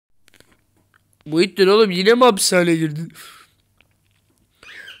Muhittin oğlum yine mi hapishaneye girdin?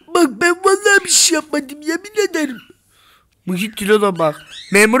 Bak ben vallahi bir şey yapmadım yemin ederim. Muhittin oğlum bak.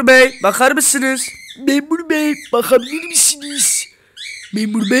 Memur bey bakar mısınız? Memur bey bakabilir misiniz?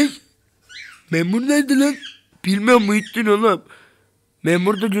 Memur bey. Memur nerede lan? Bilmiyorum Muhittin oğlum.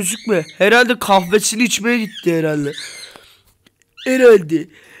 Memur da gözükmüyor. Herhalde kahvesini içmeye gitti herhalde. Herhalde.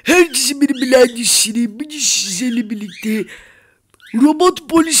 Herkesin bir bilen bu sizlerle birlikte robot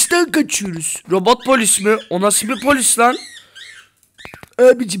polisten kaçıyoruz. Robot polis mi? O nasıl bir polis lan?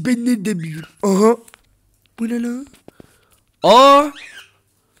 Abici ben nereden bilirim? Aha. Bu ne lan? Aa!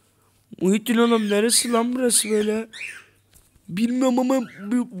 Muhittin oğlum neresi lan burası böyle? Bilmiyorum ama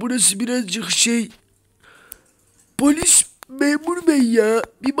burası birazcık şey. Polis memur bey ya.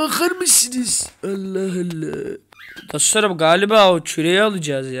 Bir bakar mısınız? Allah Allah. Dostlarım galiba o küreği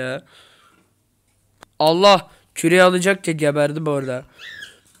alacağız ya. Allah küreği alacak diye geberdim orada.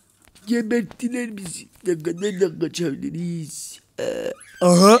 Geberttiler bizi. Nereden kaçabiliriz?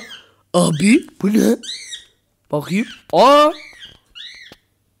 Aha. Abi bu ne? Bakayım. Aa!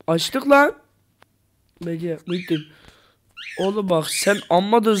 Açtık lan. Bence Muhittin. Oğlum bak sen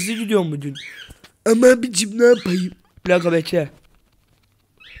amma da hızlı gidiyorsun bugün. Ama abicim ne yapayım? Bir dakika bekle.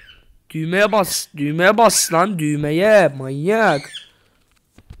 Düğmeye bas. Düğmeye bas lan düğmeye. Manyak.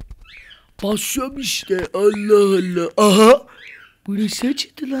 Basıyorum işte. Allah Allah. Aha. Burası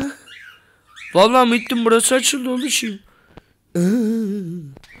açıldı lan. Vallahi Muhittin burası açıldı oğlum şimdi.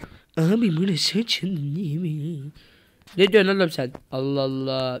 Abi burası açıldı değil mi? Ne diyorsun oğlum sen? Allah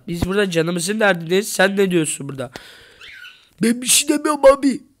Allah. Biz burada canımızın derdindeyiz. Sen ne diyorsun burada? Ben bir şey demiyorum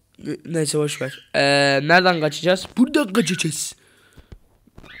abi. Neyse boşver. Nereden kaçacağız? Buradan kaçacağız.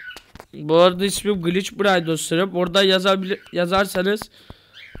 Bu arada ismim Glitch Bray dostlarım. Orada yazarsanız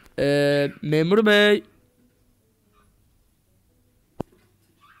memur bey.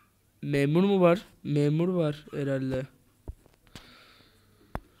 Memur mu var? Memur var herhalde.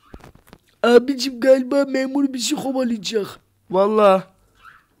 Abicim galiba memur bizi kovalayacak. Vallahi.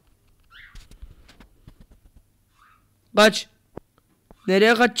 Kaç.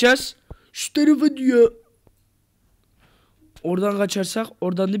 Nereye kaçacağız? Şu tarafa diyor. Oradan kaçarsak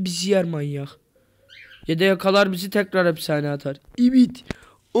oradan da bizi yer manyak. Ya da yakalar bizi tekrar hapishaneye atar. Evet.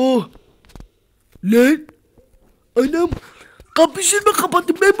 Oh. Lan. Anam. Kapıyı mı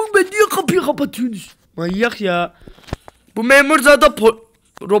kapattın? Memur ben niye kapıyı kapatıyorsunuz? Manyak ya. Bu memur zaten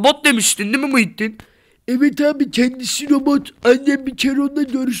robot demiştin değil mi Muhittin? Evet abi kendisi robot. Annem bir kere onunla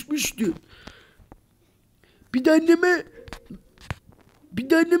görüşmüştü. Bir de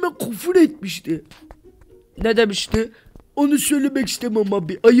anneme küfür etmişti. Ne demişti? Onu söylemek istemem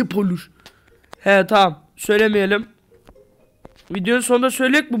abi. Ayıp olur. He tamam. Söylemeyelim. Videonun sonunda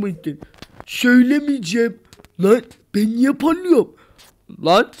söyleyek mi Muhittin? Söylemeyeceğim. Lan ben niye parlıyorum?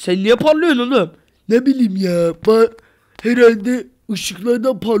 Lan sen niye parlıyorsun oğlum? Ne bileyim ya. Herhalde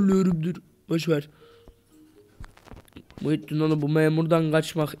ışıklardan parlıyorumdur. Boşver. Muhittin oğlum bu memurdan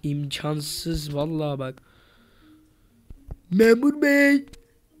kaçmak imkansız vallahi bak. Memur bey.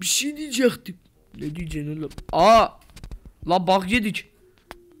 Bir şey diyecektim. Ne diyeceksin oğlum? Aa! La bak yedik.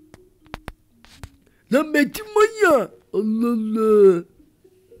 Lan Metin manyağı. Allah Allah.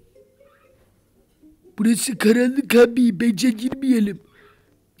 Burası karanlık abi. Bence girmeyelim.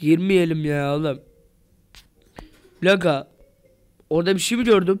 Girmeyelim ya oğlum. Plaka. Orada bir şey mi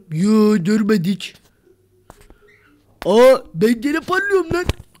gördüm? Yo görmedik. Aa ben gene parlıyorum lan.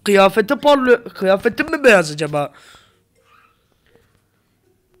 Kıyafete parlıyor. Kıyafetim mi beyaz acaba?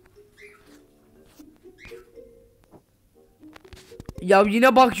 Ya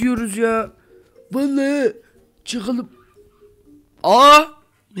yine bakıyoruz ya. Vallahi çıkalım. Aa!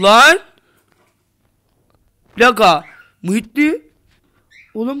 Lan! Plaka. Muhittin.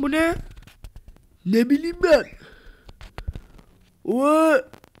 Oğlum bu ne? Ne bileyim ben. Oo.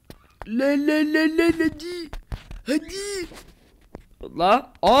 La hadi. Hadi.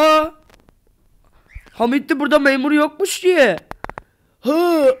 La. Aa! Hamit'ti burada memur yokmuş diye.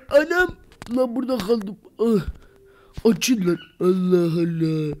 Ha anam. Lan burada kaldım. Ah. Açın lan. Allah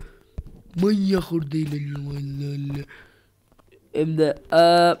Allah. Manyak orada eğleniyorum Allah Allah. Hem de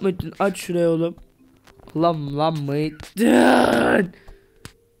Muhittin aç şuraya oğlum. Lan Muhittin.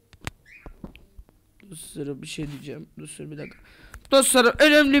 Dostlarım bir şey diyeceğim. Dostlarım bir dakika. Dostlarım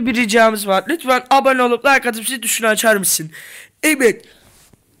önemli bir ricamız var. Lütfen abone olup like atıp zil tuşunu açar mısın? Evet.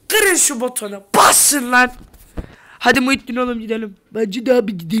 Kırın şu butona. Basın lan. Hadi Muhittin oğlum gidelim. Bence de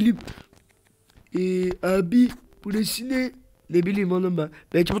abi gidelim. Abi burası ne? Ne bileyim oğlum ben.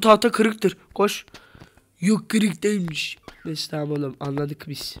 Belki bu tahta kırıktır. Koş. Yok kırık değilmiş. Neyse tamam oğlum anladık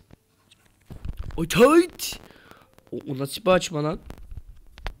biz. O tight. O nasıl bir açma lan?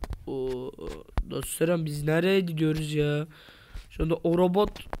 O Dostlarım biz nereye gidiyoruz ya? Şu anda o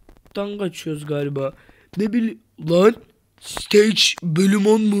robottan kaçıyoruz galiba. Ne bileyim lan, stage bölüm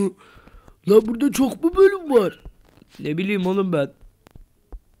 10 mu? Lan burada çok mu bölüm var? Ne bileyim oğlum ben.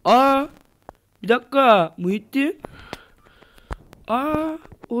 Aa, bir dakika Muhittin. Aa,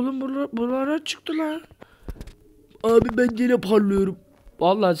 oğlum buralara çıktı lan. Abi ben gene parlıyorum.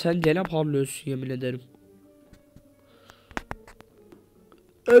 Vallahi sen gene parlıyorsun yemin ederim.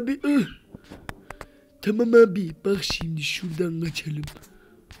 Abi tamam abi, bak şimdi şuradan kaçalım.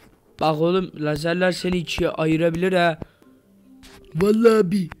 Bak oğlum lazerler seni ikiye ayırabilir ha. Vallahi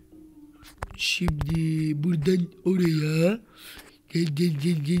abi. Şimdi buradan oraya. Gel.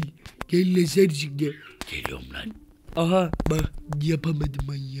 Gel lazercik gel. Geliyorum lan. Aha. Bak yapamadım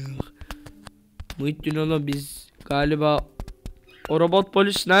manyak. Muhittin oğlum biz galiba o robot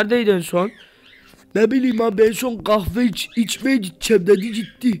polis neredeydi en son? Ne bileyim abi, en son kahve içmeye gideceğim dedi,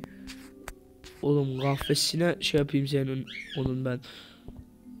 gitti. Oğlum kahvesine şey yapayım senin onun ben.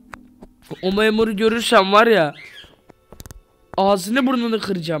 O memuru görürsem var ya, ağzını burnunu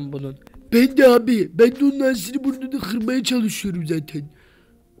kıracağım bunun. Ben de abi, ben de onun ağzını burnunu kırmaya çalışıyorum zaten.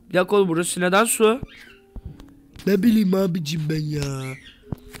 Bir dakika oğlum, burası neden su? Ne bileyim abicim ben ya.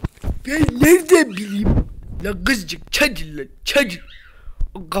 Ben nereden bileyim? La kızcık çadil lan çadil.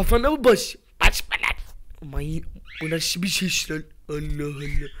 O kafana mı bas? Basma lan. Aman bu nasıl bir ses lan? Allah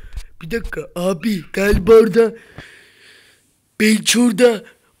Allah. Bir dakika abi, galiba orada, belki orada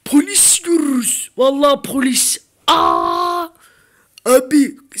polis görürüz. Vallahi polis. Aa!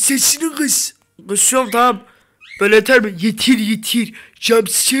 Abi sesini kıs. Kısıyorum tamam. Böyle yeter mi? Yetir.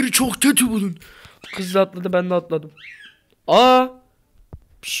 Jumpscare'ı çok kötü bunun. Kız da atladı, ben de atladım. Aa!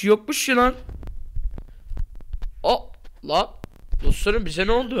 Bir şey yokmuş ya lan. Aa! Lan! Dostlarım bize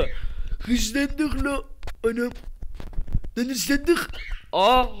ne oldu? Hızlandık la. Anam. Lan hızlandık.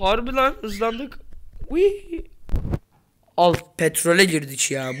 Aa harbi lan hızlandık. Wii. Al petrole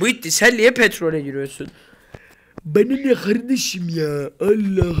girdik ya. Muhittin sen niye petrole giriyorsun? Bana ne kardeşim ya?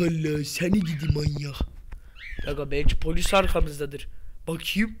 Allah Allah. Seni gidi manyak. Aga belki polis arkamızdadır.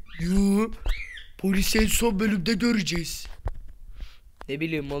 Bakayım. Yoo. Polisi en son bölümde göreceğiz. Ne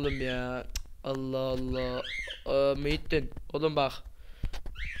bileyim oğlum ya. Allah Allah. Muhittin oğlum bak.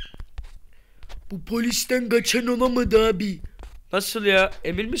 Bu polisten kaçan olamadı abi. Nasıl ya,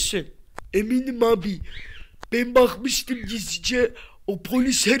 emin misin? Eminim abi. Ben bakmıştım gizlice. O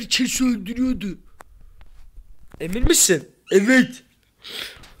polis herkesi öldürüyordu. Emin misin? Evet.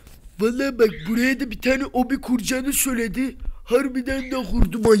 Vallahi bak, buraya da bir tane obi kuracağını söyledi. Harbiden de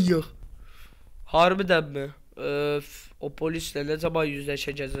kurdu manyak. Harbiden mi? Öf, o polisle ne zaman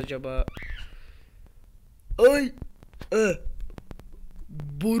yüzleşeceğiz acaba? Ay.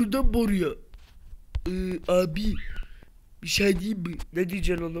 Borudan boruya. Abi. Bir şey diyeyim mi? Ne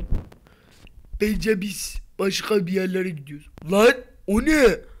diyeceksin oğlum? Bence biz başka bir yerlere gidiyoruz. Lan o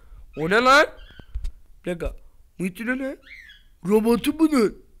ne? O ne lan? Bir dakika. Muhittin o ne? Robotu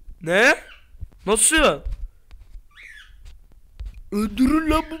bunun. Ne? Nasıl? Öldürün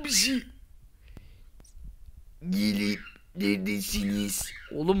lan bu bizi. Gelin. Neredesiniz?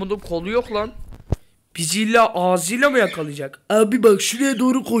 Oğlum bunun kolu yok lan. Bizi illa ağzıyla mı yakalayacak? Abi bak, şuraya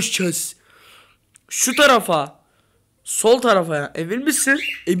doğru koşacağız. Şu tarafa. Sol tarafa ya. Emin misin?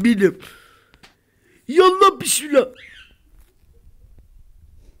 Eminim. Yallah bismillah.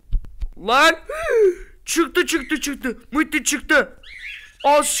 Lan. Çıktı. Muhittin çıktı.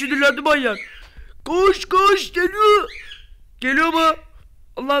 Az sinirlendi manyak. Koş geliyor. Geliyor mu?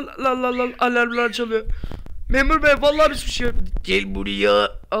 Allah alarmlar çalıyor. Memur bey vallahi biz bir şey yapmadık. Gel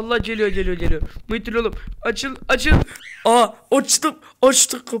buraya. Allah geliyor. Muhittin oğlum açıl. Aa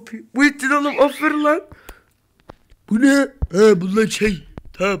açtım kapıyı. Muhittin oğlum aferin lan. Bu ne? Ha, bunlar şey.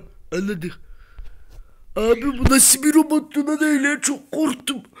 Tamam, anladık. Abi bu nasıl bir robottu lan öyle? Çok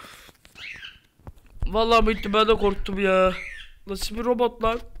korktum. Vallahi Muhittin ben de korktum ya. Nasıl bir robot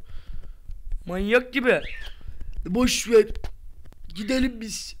lan? Manyak gibi. Boş ver. Gidelim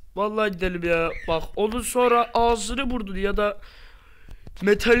biz. Vallahi gidelim ya. Bak onun sonra ağzını vurdu ya da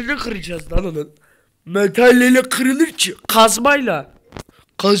metalini kıracağız lan onun. Metalleyle kırılır ki. Kazmayla.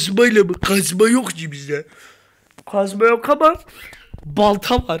 Kazmayla mı? Kazma yok ki bizde. Kazma yok ama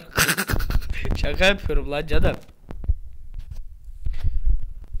balta var. Şaka yapıyorum lan canım.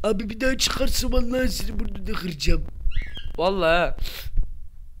 Abi bir daha çıkarsa vallahi seni burnunu kıracağım. Vallahi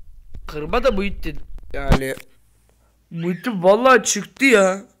kırma da Muhittin. Yani Muhittin vallahi çıktı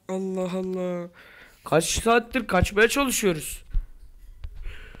ya. Allah Allah. Kaç saattir kaçmaya çalışıyoruz.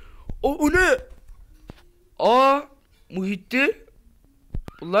 O ne? Aa Muhittin.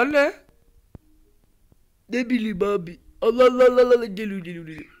 Bunlar ne? Ne bileyim abi. Allah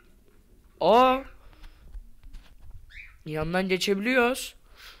geliyor. Aa. Yandan geçebiliyoruz.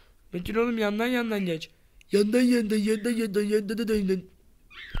 Metin oğlum yandan geç. Yandan.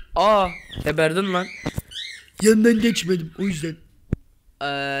 Aa. Geberdin lan. Yandan geçmedim o yüzden.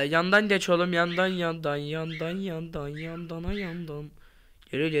 Yandan geç oğlum yandan.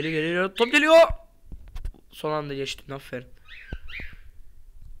 Geliyor. Top geliyor. Son anda geçtim, aferin.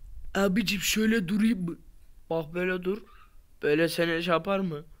 Abicim şöyle durayım mı? Bak böyle dur. Böyle seni şey yapar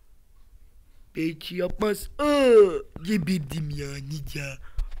mı? Belki yapmaz. Geberdim ya Nidya.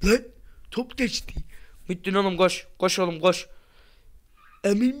 Lan top geçti. Muhittin oğlum koş. Koş oğlum koş.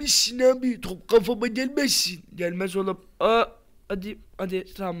 Emin misin abi? Top kafama gelmesin. Gelmez oğlum.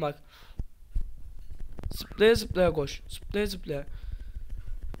 Hadi tamam bak. Zıplaya koş. Zıplaya.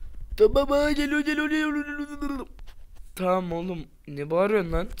 Tamam ha geliyor. Tamam oğlum. Ne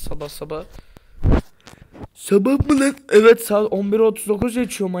bağırıyorsun lan sabah? Sabah mı lan? Evet, saat 11:39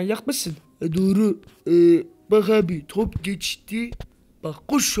 geçiyor, manyak mısın? Doğru. Bak abi top geçti. Bak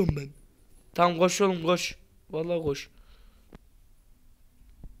koşuyorum ben. Tamam koş oğlum koş. Vallahi koş.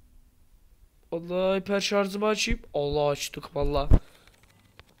 Allah, hiper şarjımı açayım. Allah, açtık vallahi.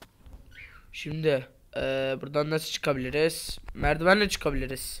 Şimdi buradan nasıl çıkabiliriz? Merdivenle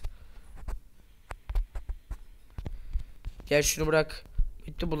çıkabiliriz. Gel şunu bırak.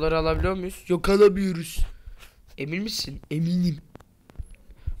 Bitti, bunları alabiliyor muyuz? Yok alamıyoruz. Emin misin? Eminim.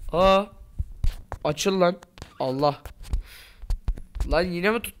 Açıl lan. Allah. Lan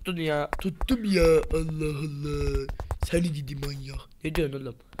yine mi tuttun ya? Tuttum ya Allah Allah. Seni gidi manyak. Ne diyorsun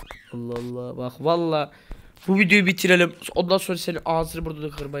oğlum? Allah Allah, bak valla. Bu videoyu bitirelim. Ondan sonra senin ağzını burada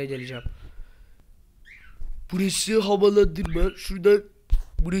kırmaya geleceğim. Burası havalandırma. Şuradan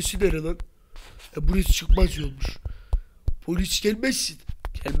burası nere lan? Burası çıkmaz yolmuş. Polis gelmezsin.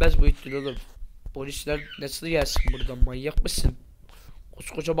 Gelmez bu ittin oğlum. Polisler nasıl gelsin buradan, manyak mısın?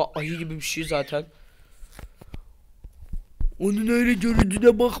 Koskocaman ayı gibi bir şey zaten. Onun öyle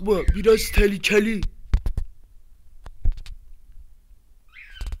göründüğüne bakma. Biraz tehlikeli.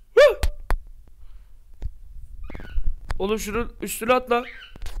 Oğlum şunun üstüne atla.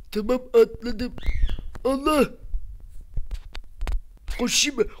 Tamam atladım. Allah.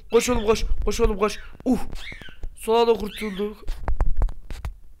 Koşayım mı? Koş oğlum koş. Koş oğlum koş. Sonra da kurtulduk.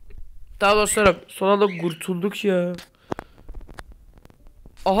 Tamam dostlarım, sonra da kurtulduk ya.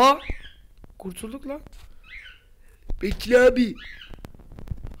 Aha. Kurtulduk lan. Bekle abi.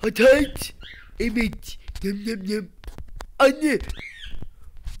 Hadi. Evet. Nem. Anne.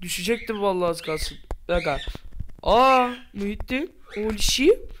 Düşecektim vallahi, az kalsın. Bir dakika. Muhittin. Oğlum.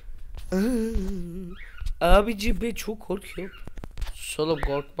 Abici ben çok korkuyorum. Sus oğlum,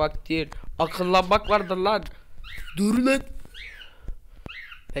 korkmak değil, akıllanmak vardır lan. Dur lan.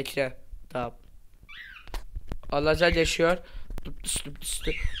 Bekle. Tamam. Lazer yaşıyor.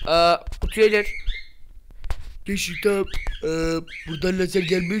 Kutuya gel. Geç tamam. Buradan lazer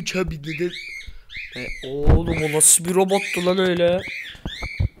gelmiyor ki abi neden? Oğlum o nasıl bir robottu lan öyle?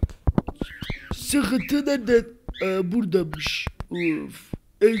 Sıkıntı nereden? Buradamış. Of.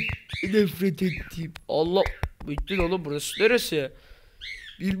 En nefret ettiğim. Allah. Bittin oğlum, burası neresi?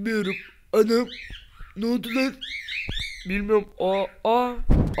 Bilmiyorum. Anam. Ne oldu lan? Bilmiyorum.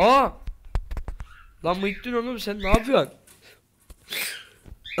 Lan Muhittin oğlum, sen ne yapıyorsun?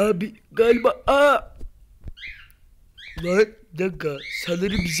 Abi galiba Lan bir dakika.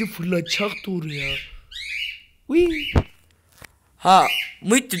 Sanırım bizi fırlatacaktı oraya.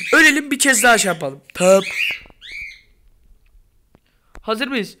 Muhittin, ölelim, bir kez daha şey yapalım. Tamam. Hazır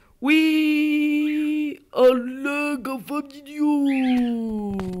mıyız? Allah kafam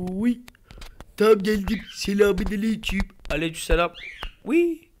gidiyor. Tamam geldim. Selamünaleyküm. Aleykümselam.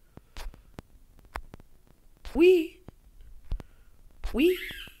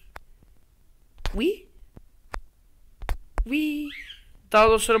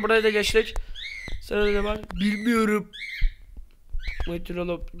 Daha sonra buraya da geçtik. Sırada ne var? Bilmiyorum. Muhittin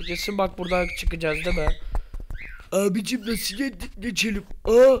oğlum, bilirsin bak, buradan çıkacağız değil mi? Abicim nasıl geçelim?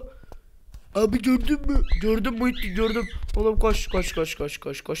 Abi gördün mü? Gördüm Muhittin, gördüm. Oğlum koş oğlum,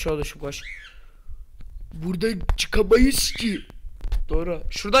 koş. Buradan çıkamayız ki. Doğru.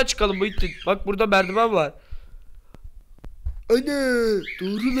 Şuradan çıkalım Muhittin. Bak burada merdiven var. Ana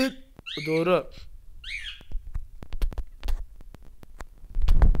doğru lan. Doğru.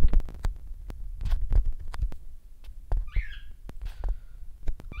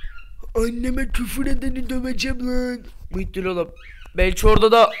 Anneme küfür edeni döveceğim lan. Muhittin oğlum, belki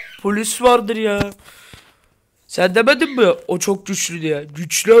orada da polis vardır ya. Sen demedin mi o çok güçlü diye?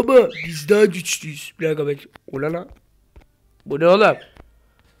 Güçlü ama biz daha güçlüyüz. Bir dakika belki. Ulan lan. Bu ne oğlum?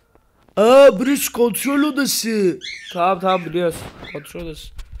 Burası kontrol odası. Tamam biliyoruz. Kontrol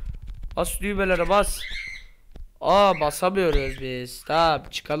odası. Bas düğmelere bas. Aa basamıyoruz biz. Tamam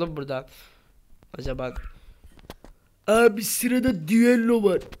çıkalım buradan. Acaba. Abi sırada düello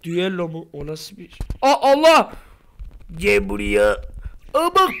var. Düello mu? O nasıl bir şey? Aa Allah! Gel buraya.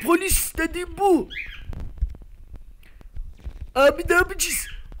 Aa bak polis dedi bu. Abi ne yapacağız?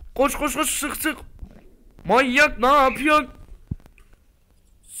 Koş koş koş sık sık. Manyak ne yapıyorsun?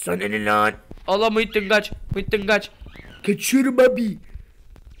 Sana ne lan? Allah Muhittin kaç. Muhittin kaç. Kaçıyorum abi.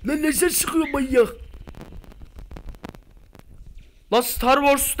 Lan lazer sıkıyor manyak. Lan Star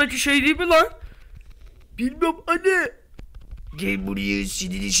Wars'taki şey değil mi lan? Bilmem anne. Gel buraya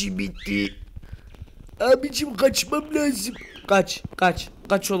senin işin bitti. Abicim kaçmam lazım. Kaç kaç.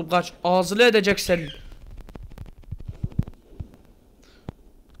 Kaç oğlum kaç. Ağzını edecek senin.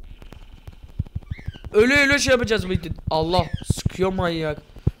 Öyle şey yapacağız Muhittin. Allah sıkıyor manyak.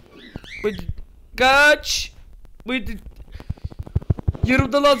 Muhittin kaç. Muhittin.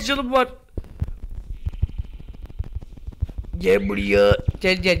 Yarımda lan canım var. Gel buraya.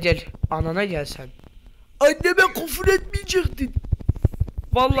 Gel. Anana gel sen. Anneme küfür etmeyecektin.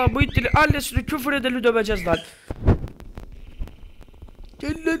 Vallahi Muhittin'i annesini küfür edeli döveceğiz lan.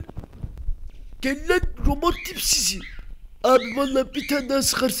 Gel lan. Gel lan robot tipsizi. Abi vallahi bir tane daha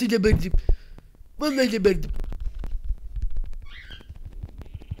sıkarsa geberdim. Vallahi geberdim.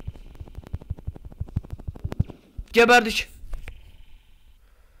 Geberdik.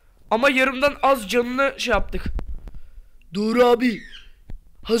 Ama yarımdan az canını şey yaptık. Doğru abi.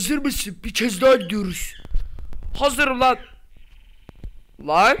 Hazır mısın? Bir kez daha gidiyoruz. Hazırım lan.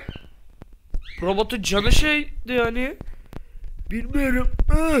 Lan. Robotun canı şeydi yani. Bilmiyorum.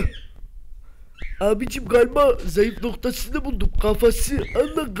 Ah. Abicim galiba zayıf noktasını buldum. Kafası.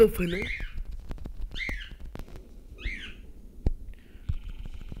 Allah kafanı.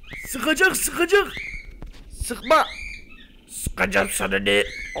 Sıkacak. Sıkma. Sıkacağım sana ne?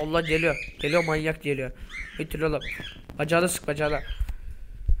 Allah geliyor. Geliyor manyak geliyor. Bitir oğlum. Bacağına sık bacağına.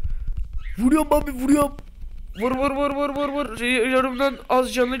 Vuruyorum abi vuruyorum. Vur. Yarımdan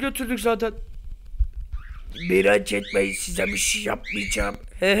az canını götürdük zaten. Merak etmeyin size bir şey yapmayacağım.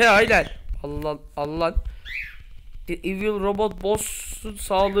 He aynen. Allah. The Evil Robot Boss'un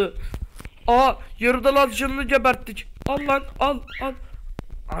sağlığı. Aa yarıdan az canını geberttik. Al lan al.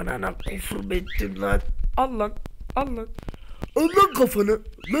 Anana küfür mü ettim lan? Al lan. Allah kafanı.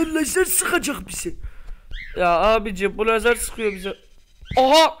 Lan lazer sıkacak bizi. Ya abici bu lazer sıkıyor bize.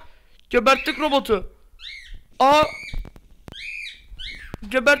 Aha! Geberttik robotu. Aha!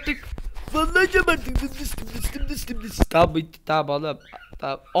 Geberttik. Vallahi geberdim. Dıs. Tamam bitti tamam oğlum.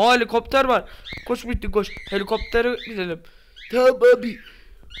 Tamam. Aa helikopter var. Koş bitti koş. Helikoptere gidelim. Tamam abi.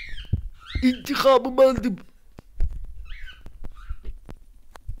 İntikamımı aldım.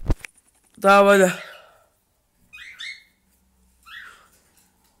 Tamam hadi.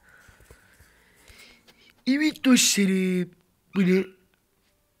 Evet dostlarım. Bu ne?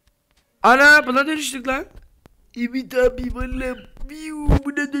 Ana buna dönüştük lan. Evet abi valla.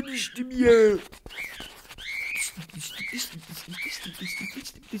 Buna dönüştüm ya.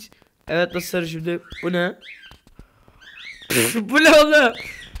 Evet dostlar şimdi bu ne? Bu ne oğlum?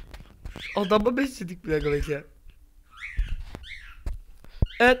 Adamı besledik bir dakika ya.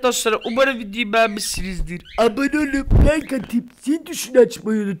 Evet dostlar umarım videoyu beğenmişsinizdir. Abone olup like atıp zil tuşunu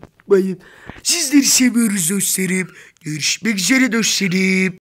açmayı unutmayın. Sizleri seviyoruz dostlarım. Görüşmek üzere dostlarım.